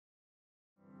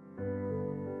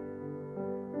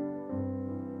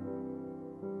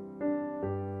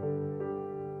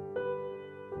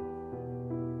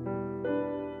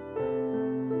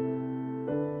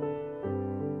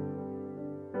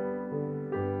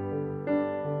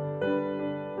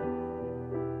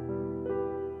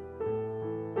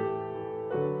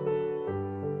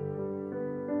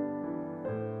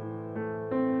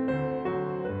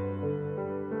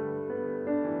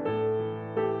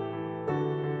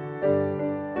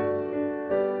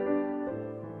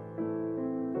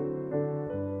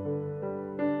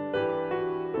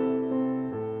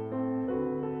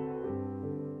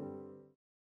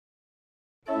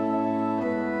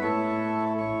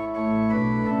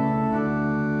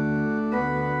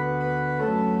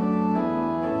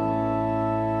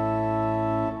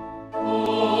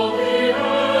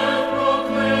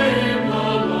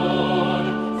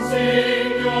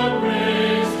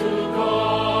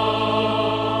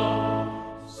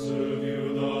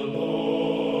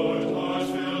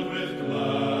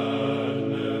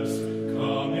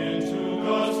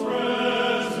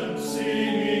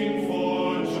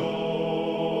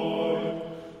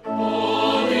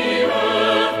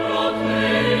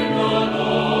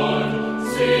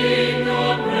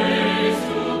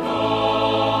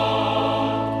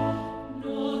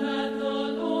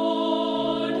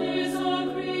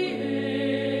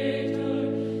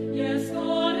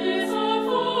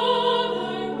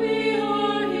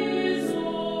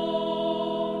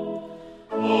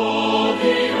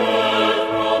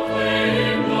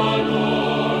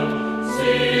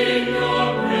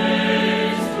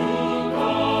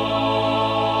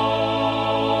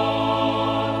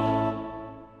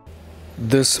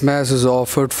This Mass is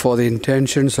offered for the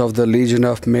intentions of the Legion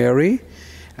of Mary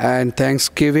and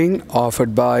thanksgiving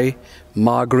offered by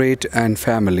Margaret and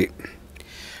family.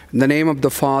 In the name of the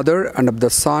Father, and of the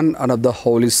Son, and of the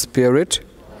Holy Spirit,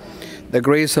 the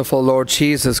grace of our Lord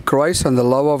Jesus Christ, and the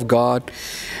love of God,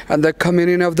 and the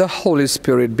communion of the Holy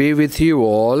Spirit be with you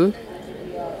all.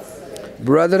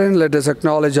 Brethren, let us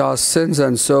acknowledge our sins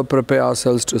and so prepare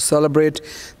ourselves to celebrate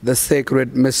the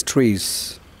sacred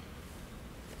mysteries.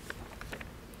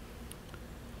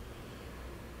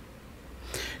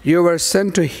 You were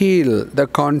sent to heal the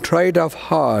contrite of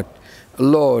heart.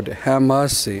 Lord, have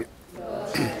mercy.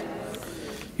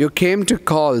 You came to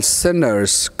call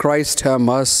sinners. Christ, have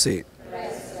mercy.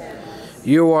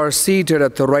 You are seated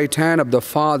at the right hand of the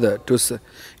Father to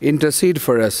intercede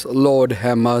for us. Lord,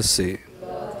 have mercy.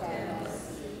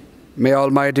 May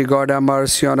Almighty God have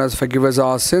mercy on us, forgive us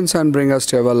our sins, and bring us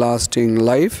to everlasting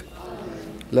life.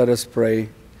 Amen. Let us pray.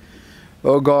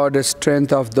 O God, the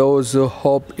strength of those who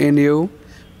hope in you,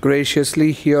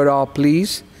 graciously hear our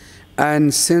pleas,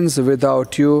 and since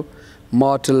without you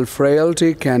mortal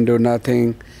frailty can do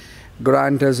nothing,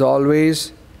 grant us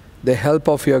always the help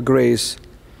of your grace,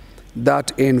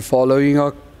 that in following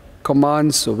your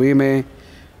commands we may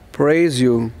praise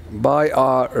you by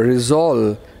our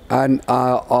resolve and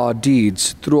our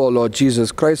deeds. Through our Lord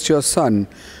Jesus Christ, your Son,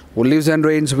 who lives and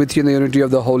reigns with you in the unity of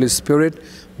the Holy Spirit,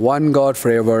 one God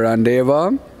forever and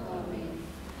ever.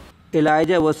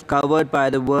 Elijah was covered by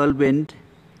the whirlwind,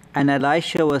 and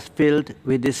Elisha was filled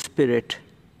with the Spirit.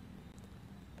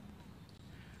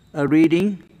 A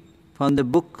reading from the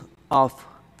book of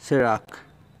Sirach.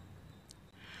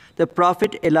 The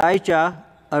prophet Elijah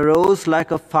arose like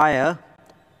a fire,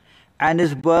 and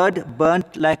his word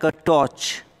burnt like a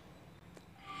torch.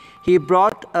 He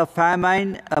brought a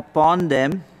famine upon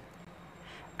them,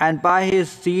 and by his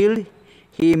zeal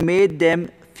he made them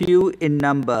few in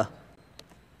number.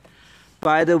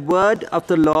 By the word of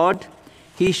the Lord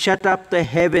he shut up the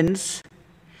heavens,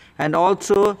 and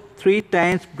also 3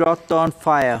 times brought down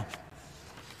fire.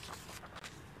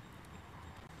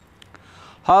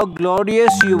 How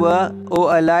glorious you were,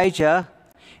 O Elijah,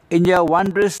 in your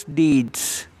wondrous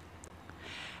deeds!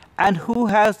 And who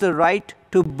has the right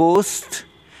to boast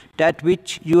that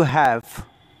which you have?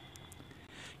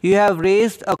 You have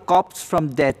raised a corpse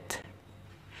from death,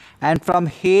 and from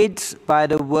Hades by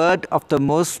the word of the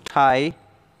Most High,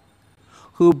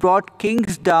 who brought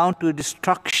kings down to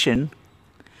destruction,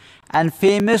 and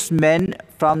famous men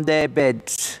from their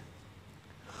beds,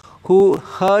 who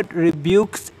heard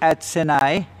rebukes at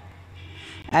Sinai,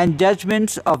 and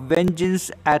judgments of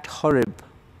vengeance at Horeb,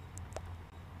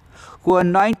 who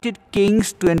anointed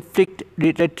kings to inflict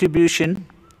retribution,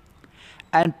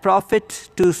 and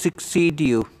prophets to succeed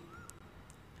you.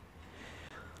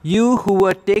 You who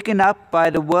were taken up by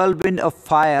the whirlwind of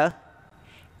fire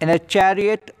in a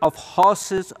chariot of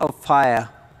horses of fire.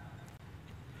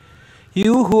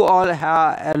 You who all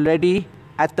are ready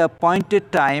at the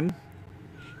appointed time,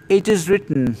 it is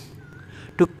written,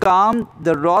 to calm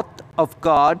the wrath of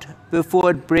God before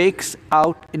it breaks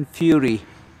out in fury,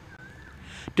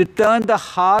 to turn the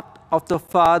heart of the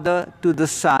father to the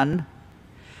son,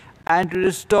 and to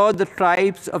restore the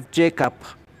tribes of Jacob.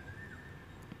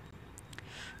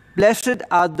 Blessed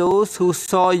are those who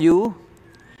saw you,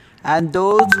 and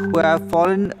those who have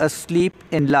fallen asleep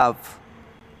in love.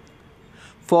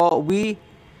 For we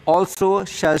also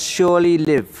shall surely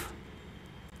live.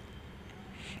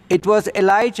 It was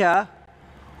Elijah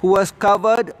who was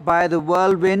covered by the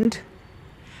whirlwind,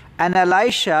 and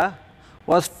Elisha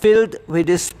was filled with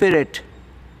his Spirit.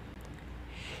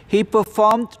 He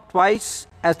performed twice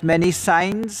as many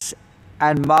signs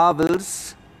and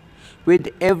marvels with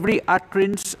every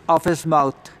utterance of his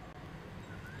mouth.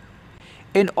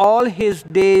 In all his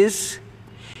days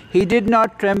he did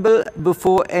not tremble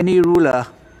before any ruler,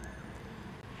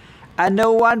 and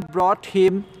no one brought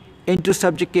him into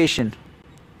subjugation.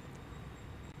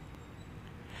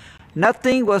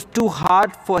 Nothing was too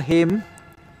hard for him,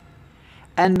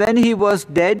 and when he was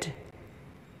dead,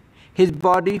 his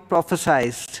body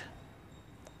prophesied.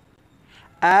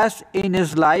 As in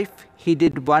his life he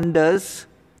did wonders,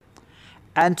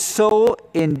 and so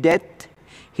in death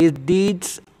his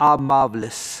deeds are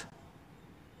marvelous.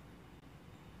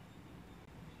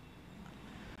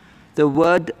 The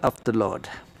word of the Lord.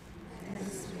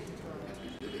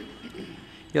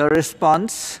 Your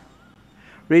response: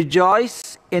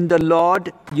 rejoice in the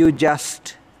Lord, you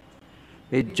just.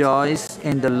 Rejoice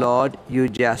in the Lord, you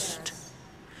just.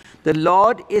 The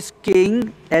Lord is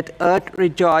King, let earth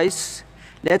rejoice,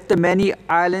 let the many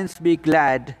islands be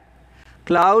glad.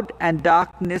 Cloud and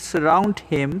darkness surround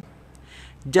him,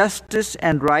 justice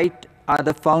and right are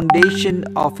the foundation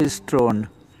of his throne.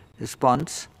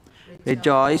 Response: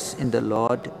 rejoice in the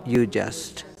Lord, you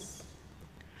just.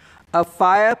 A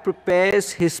fire prepares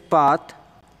his path.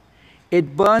 It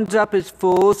burns up his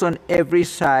foes on every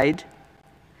side.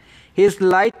 His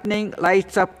lightning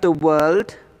lights up the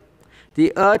world. The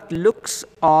earth looks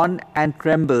on and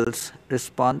trembles.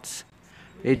 Response: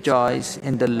 rejoice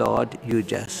in the Lord, you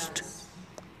just.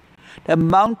 The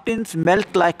mountains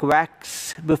melt like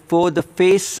wax before the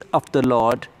face of the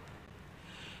Lord.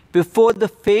 Before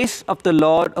the face of the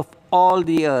Lord of all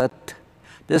the earth,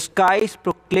 the skies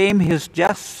proclaim his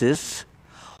justice.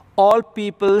 All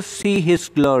people see his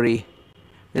glory.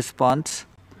 Response: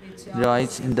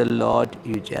 rejoice in the Lord,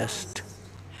 you just.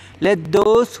 Let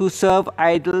those who serve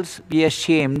idols be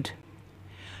ashamed,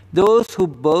 those who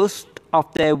boast of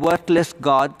their worthless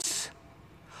gods.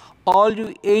 All you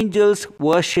angels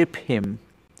worship him.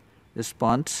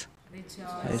 Response: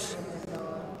 rejoice.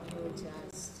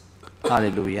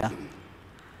 Hallelujah.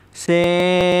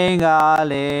 Sing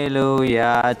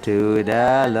hallelujah to the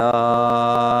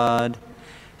Lord.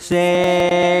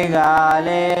 Sing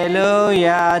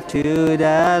hallelujah to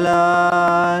the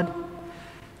Lord.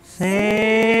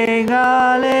 Sing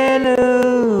hallelujah.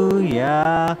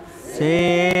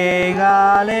 Sing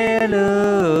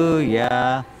hallelujah.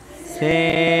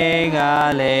 Sing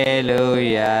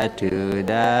hallelujah to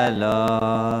the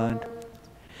Lord.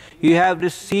 You have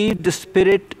received the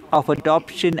spirit of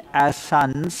adoption as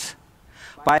sons,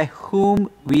 by whom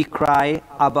we cry,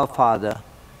 Abba, Father.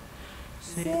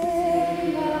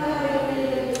 Sing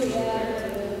hallelujah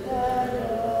to the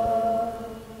Lord.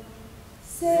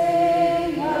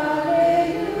 Sing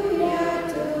hallelujah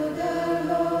to the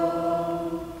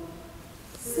Lord.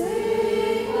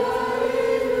 Sing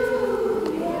hallelujah.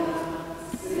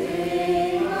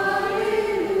 Sing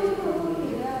hallelujah.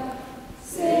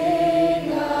 Sing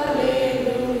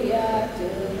hallelujah to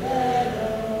the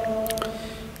Lord.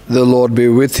 The Lord be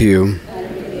with you.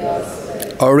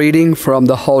 A reading from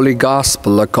the Holy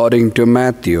Gospel according to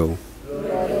Matthew.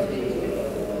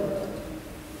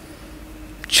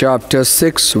 Chapter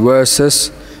 6,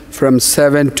 verses from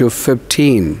 7 to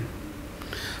 15.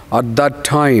 At that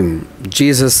time,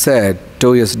 Jesus said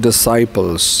to his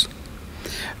disciples,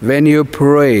 "When you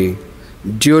pray,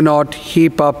 do not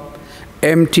heap up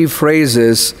empty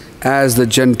phrases as the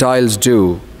Gentiles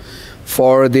do,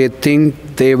 for they think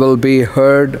they will be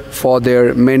heard for their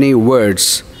many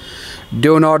words.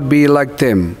 Do not be like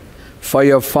them, for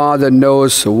your Father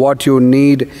knows what you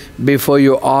need before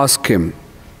you ask him.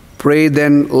 Pray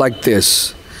then like this: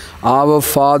 Our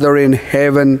Father in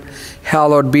heaven,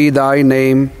 hallowed be thy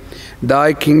name. Thy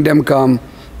kingdom come,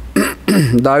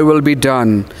 thy will be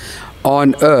done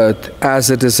on earth as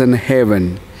it is in heaven.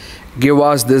 Give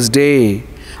us this day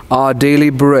our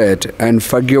daily bread, and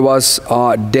forgive us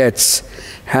our debts,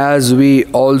 as we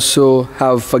also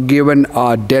have forgiven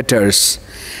our debtors.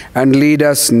 And lead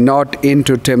us not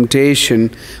into temptation,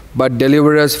 but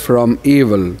deliver us from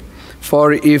evil. For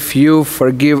if you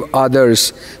forgive others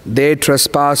their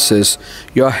trespasses,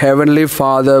 your heavenly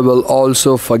Father will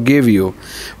also forgive you.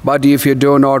 But if you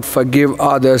do not forgive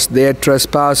others their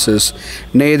trespasses,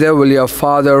 neither will your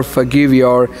Father forgive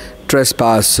your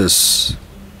trespasses."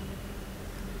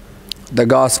 The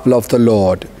Gospel of the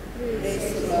Lord.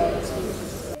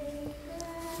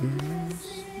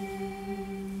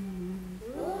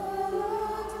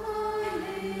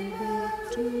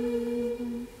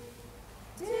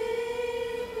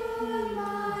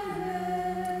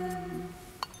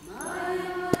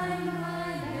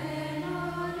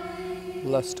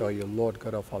 Blessed are you, Lord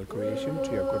God of all creation. To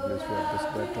your goodness we have this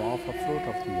bread to offer, fruit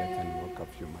of the earth and work of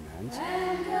human hands.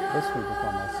 This will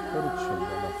become a spiritual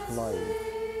well of life.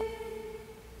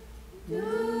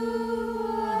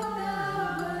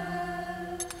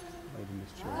 By the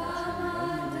mystery of washing and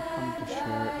love, we come to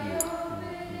share in it.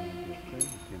 We pray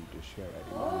him to share at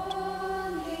moment.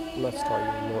 Blessed are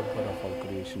you, Lord God of all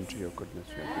creation. To your goodness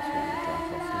we have this one to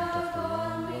offer, fruit of the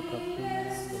earth and work of human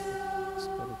hands.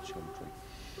 Spiritual drink.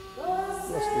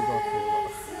 Blessed be God for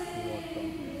Lord God.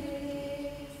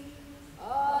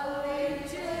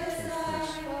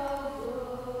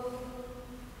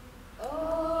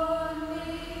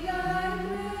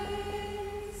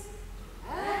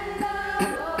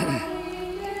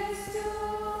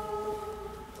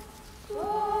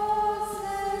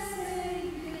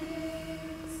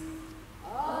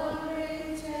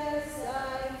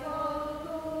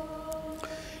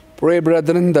 Pray,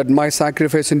 brethren, that my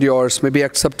sacrifice and yours may be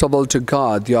acceptable to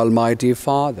God, the Almighty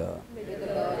Father.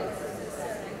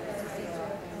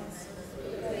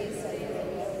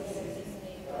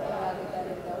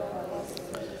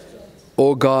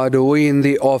 O God, we in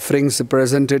the offerings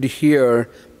presented here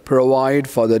provide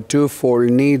for the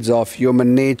twofold needs of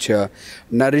human nature,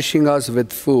 nourishing us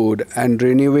with food and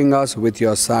renewing us with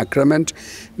your sacrament.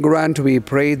 Grant, we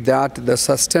pray, that the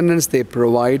sustenance they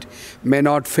provide may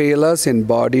not fail us in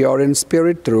body or in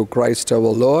spirit, through Christ our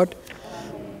Lord.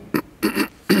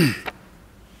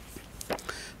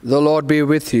 The Lord be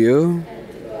with you.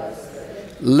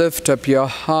 Lift up your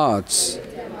hearts.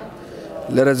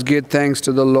 Let us give thanks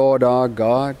to the Lord our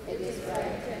God.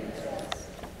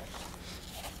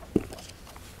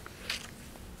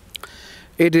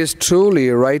 It is truly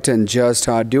right and just,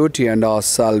 our duty and our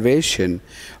salvation,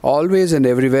 always and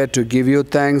everywhere to give you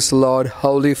thanks, Lord,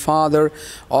 Holy Father,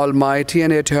 Almighty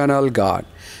and eternal God.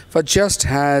 For just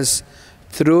as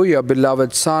through your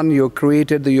beloved Son you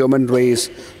created the human race,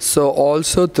 so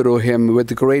also through him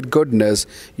with great goodness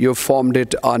you formed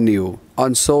it anew.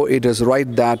 And so it is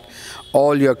right that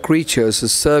all your creatures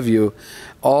serve you,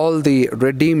 all the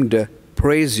redeemed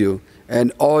praise you,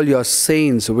 and all your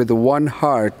saints with one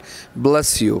heart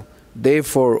bless you.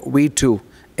 Therefore we too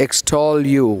extol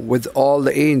you with all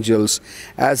the angels,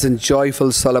 as in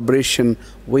joyful celebration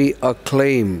we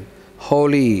acclaim,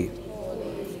 Holy,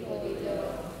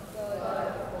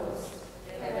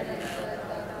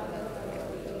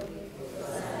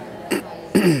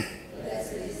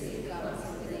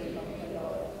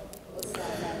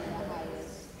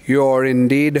 you are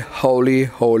indeed holy,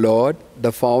 O Lord,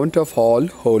 the fount of all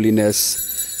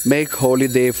holiness. Make holy,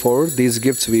 therefore, these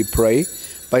gifts, we pray,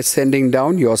 by sending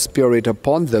down your Spirit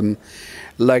upon them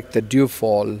like the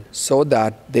dewfall, so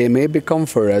that they may become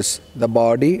for us the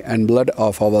body and blood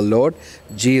of our Lord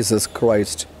Jesus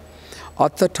Christ.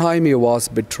 At the time he was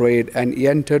betrayed and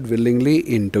entered willingly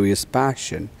into his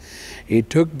passion, he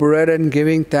took bread and,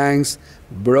 giving thanks,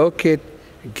 broke it,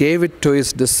 gave it to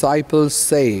his disciples,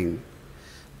 saying,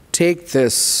 "Take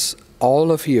this,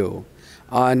 all of you,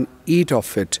 and eat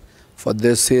of it, for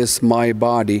this is my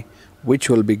body, which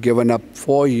will be given up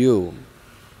for you."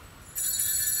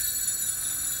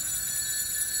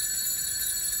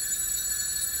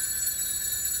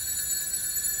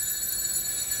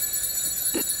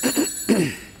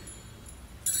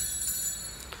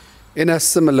 In a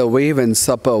similar way, when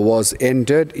supper was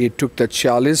ended, he took the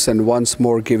chalice, and once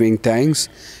more giving thanks,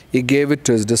 he gave it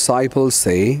to his disciples,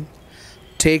 saying,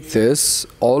 "Take this,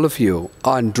 all of you,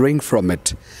 and drink from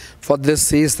it, for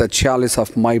this is the chalice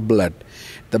of my blood,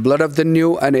 the blood of the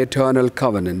new and eternal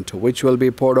covenant, which will be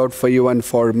poured out for you and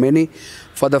for many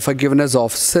for the forgiveness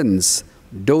of sins.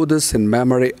 Do this in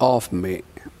memory of me."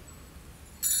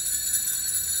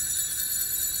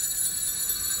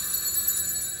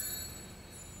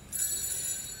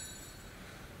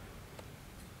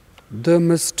 The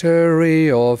mystery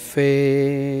of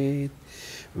faith.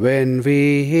 When we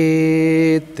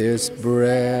eat this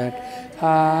bread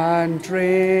and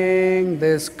drink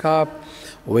this cup,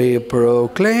 we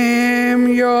proclaim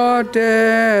your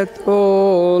death,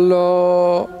 O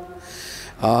Lord,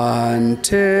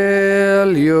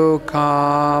 until you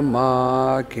come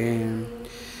again.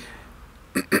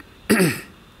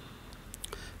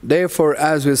 Therefore,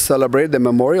 as we celebrate the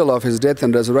memorial of his death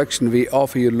and resurrection, we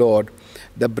offer you, Lord,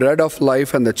 the bread of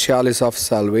life and the chalice of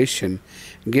salvation,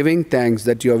 giving thanks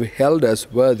that you have held us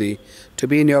worthy to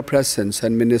be in your presence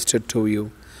and minister to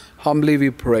you. Humbly we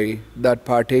pray that,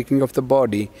 partaking of the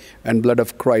body and blood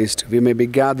of Christ, we may be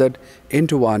gathered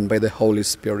into one by the Holy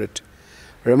Spirit.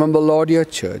 Remember, Lord, your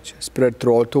church spread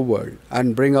throughout the world,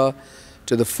 and bring her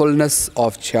to the fullness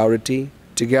of charity,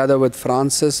 together with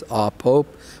Francis, our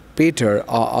Pope, Peter,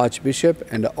 our Archbishop,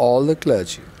 and all the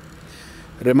clergy.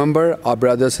 Remember our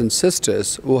brothers and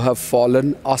sisters who have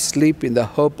fallen asleep in the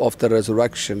hope of the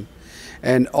resurrection,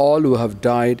 and all who have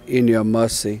died in your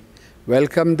mercy.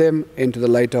 Welcome them into the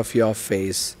light of your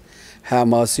face. Have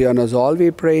mercy on us all, we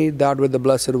pray, that with the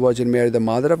Blessed Virgin Mary, the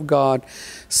Mother of God,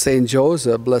 Saint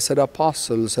Joseph, blessed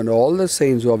apostles, and all the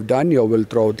saints who have done your will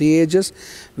throughout the ages,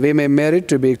 we may merit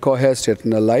to be co-heirs to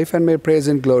eternal life, and may praise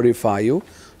and glorify you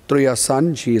through your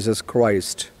Son, Jesus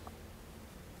Christ.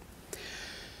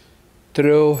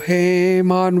 Through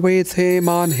him, and with him,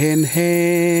 and in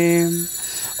him,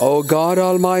 O God,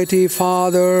 Almighty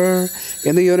Father,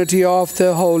 in the unity of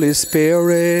the Holy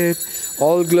Spirit,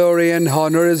 all glory and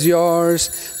honor is yours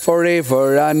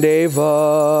forever and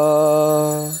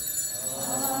ever.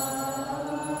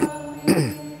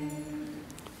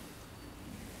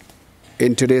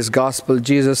 In today's Gospel,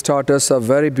 Jesus taught us a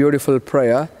very beautiful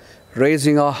prayer,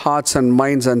 raising our hearts and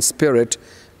minds and spirit.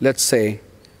 Let's say,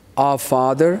 "Our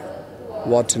Father,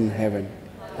 what in heaven,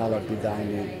 hallowed be thy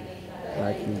name.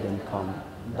 Thy kingdom come,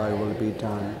 thy will be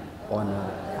done on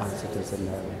earth as it is in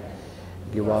heaven.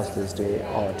 Give us this day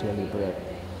our daily bread,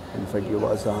 and forgive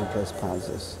us our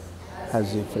trespasses,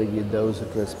 as we forgive those who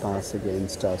trespass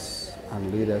against us.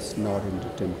 And lead us not into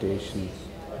temptation,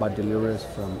 but deliver us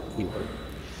from evil.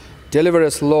 Deliver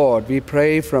us, Lord, we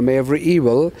pray, from every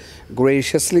evil.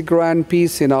 Graciously grant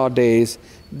peace in our days,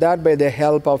 that by the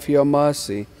help of your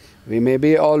mercy we may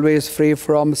be always free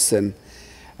from sin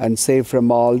and safe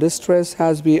from all distress,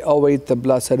 as we await the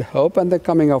blessed hope and the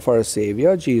coming of our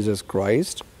Savior, Jesus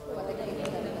Christ.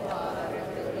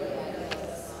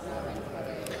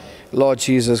 Lord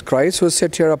Jesus Christ, who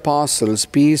said to your apostles,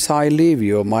 "Peace I leave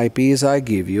you, my peace I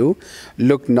give you,"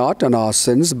 look not on our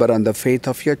sins, but on the faith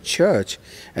of your church,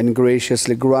 and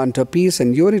graciously grant her peace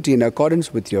and unity in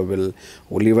accordance with your will,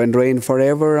 who live and reign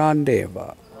forever and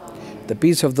ever. The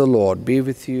peace of the Lord be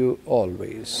with you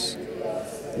always.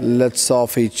 Let's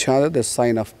offer each other the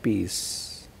sign of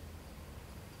peace.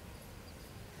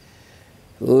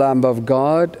 Lamb of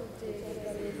God,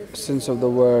 sins of the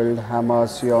world, have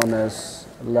mercy on us.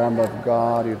 Lamb of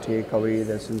God, you take away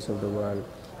the sins of the world,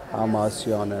 have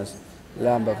mercy on us.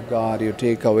 Lamb of God, you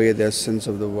take away the sins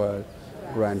of the world,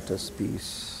 grant us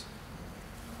peace.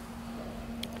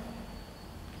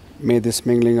 May this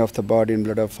mingling of the body and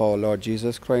blood of our Lord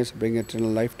Jesus Christ bring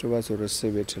eternal life to us who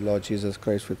receive it. Lord Jesus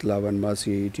Christ, with love and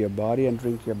mercy, eat your body and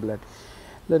drink your blood.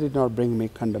 Let it not bring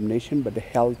me condemnation, but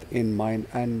health in mind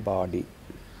and body.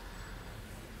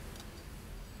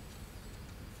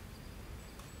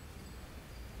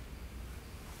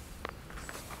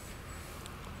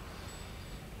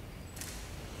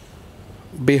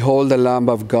 Behold the Lamb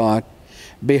of God.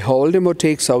 Behold him who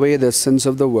takes away the sins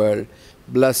of the world.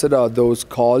 Blessed are those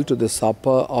called to the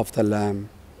supper of the Lamb.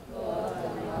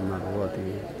 I'm not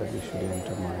worthy that you should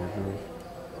enter my roof.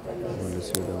 When you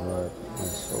say the word, my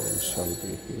soul shall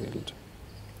be healed.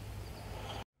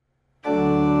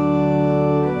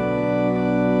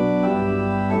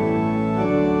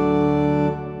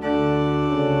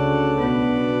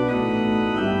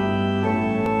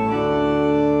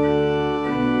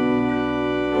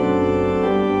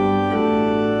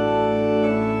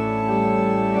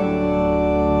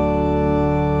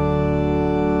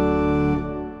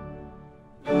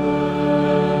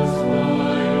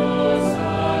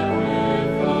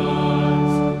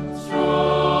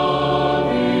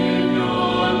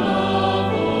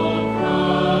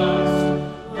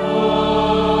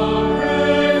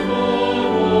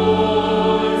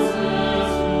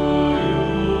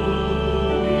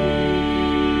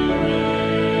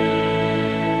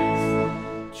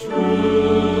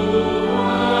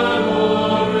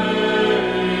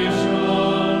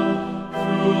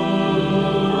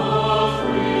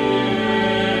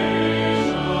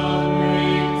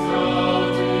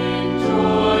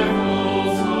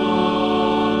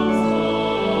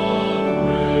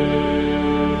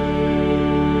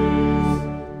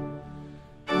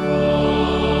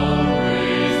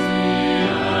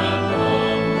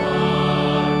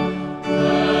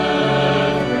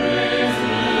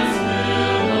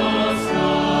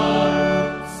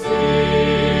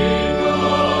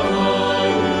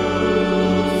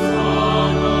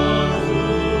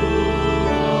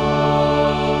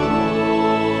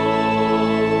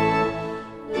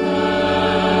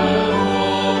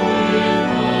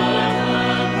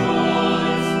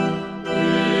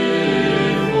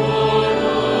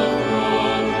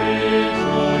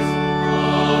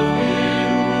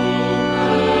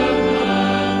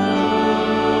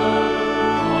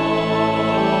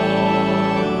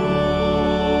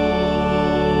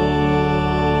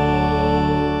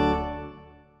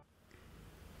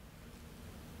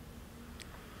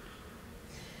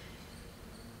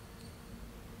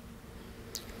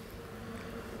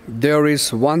 There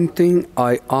is one thing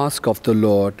I ask of the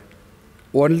Lord,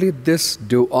 only this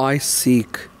do I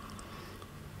seek,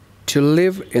 to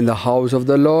live in the house of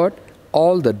the Lord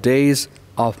all the days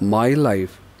of my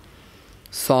life.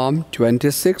 Psalm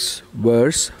 26,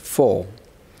 verse 4.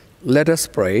 Let us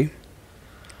pray.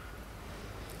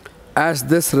 As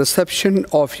this reception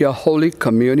of your Holy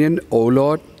Communion, O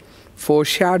Lord,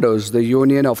 foreshadows the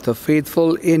union of the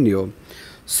faithful in you,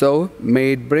 so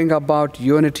may it bring about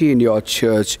unity in your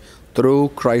church through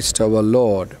Christ our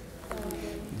Lord.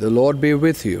 The Lord be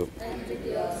with you.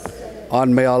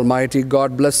 And may Almighty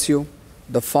God bless you,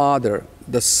 the Father,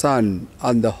 the Son,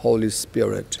 and the Holy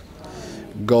Spirit.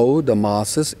 Go, the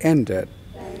Mass is ended.